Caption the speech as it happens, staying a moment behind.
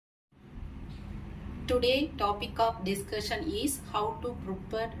Today topic of discussion is how to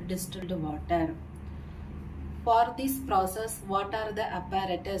prepare distilled water. For this process, what are the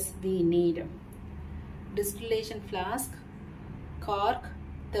apparatus we need? Distillation flask, cork,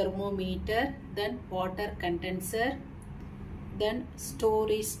 thermometer, then water condenser, then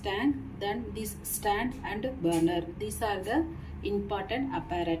storage tank, then this stand and burner. These are the important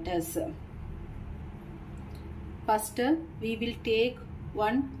apparatus. First, we will take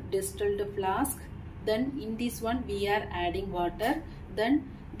one distilled flask. Then in this one we are adding water. Then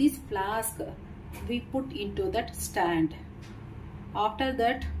this flask we put into that stand. After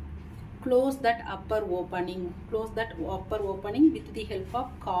that, close that upper opening. Close that upper opening with the help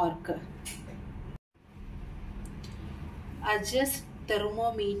of cork. Adjust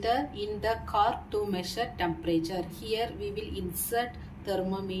thermometer in the cork to measure temperature. Here we will insert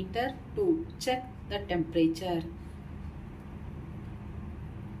thermometer to check the temperature.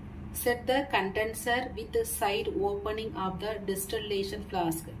 Set the condenser with the side opening of the distillation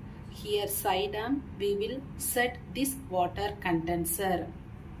flask. Here side arm we will set this water condenser.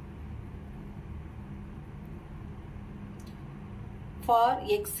 For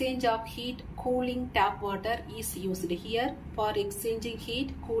exchange of heat, cooling tap water is used here. For exchanging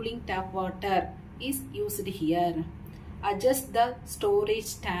heat, cooling tap water is used here. Adjust the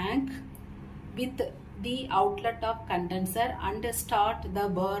storage tank with the outlet of condenser and start the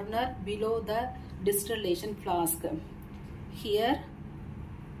burner below the distillation flask. Here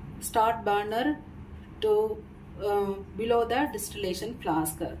start burner to below the distillation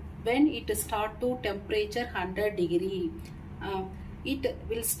flask. When it start to temperature 100 degree, it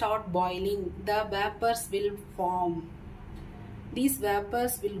will start boiling. The vapors will form. These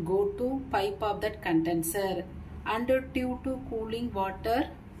vapors will go to pipe of that condenser, and due to cooling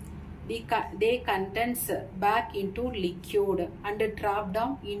water they condense back into liquid and drop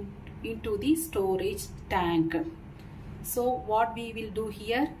down into the storage tank. So what we will do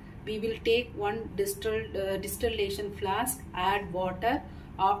here, we will take one distillation flask, add water.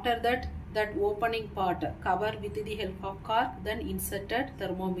 After that opening part cover with the help of cork, then inserted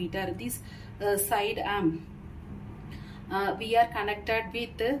thermometer. This side arm we are connected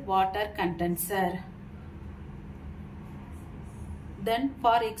with the water condenser. Then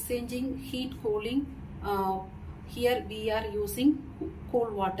for exchanging heat cooling, here we are using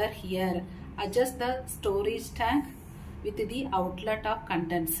cool water here. Adjust the storage tank with the outlet of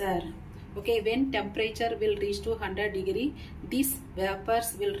condenser. Okay, when temperature will reach to 100 degree, these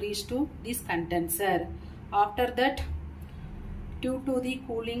vapors will reach to this condenser. After that, due to the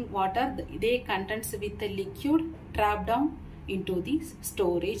cooling water, they condense with the liquid, trap down into the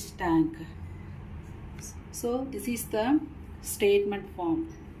storage tank. So this is the statement form.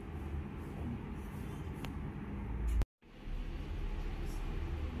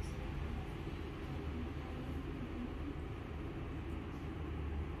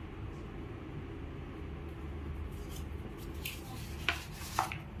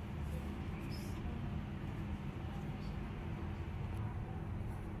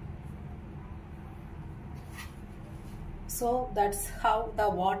 So that's how the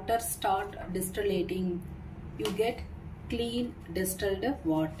water start distillating. You get clean distilled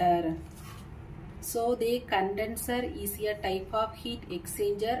water. So the condenser is a type of heat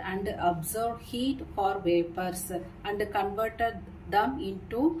exchanger and absorb heat for vapors and converted them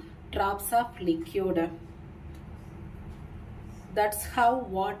into drops of liquid. That's how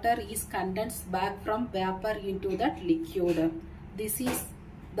water is condensed back from vapor into that liquid. This is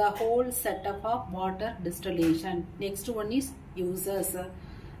the whole setup of water distillation. Next one is uses.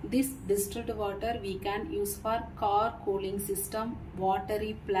 This distilled water we can use for car cooling system,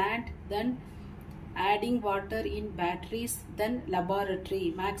 watery plant, then adding water in batteries, then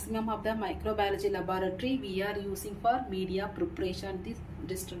laboratory. Maximum of the microbiology laboratory we are using for media preparation, this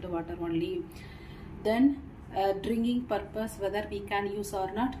distilled water only. Then drinking purpose, whether we can use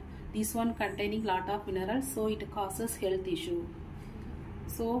or not. This one containing lot of minerals, so it causes health issue.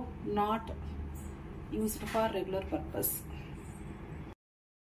 So not used for regular purpose.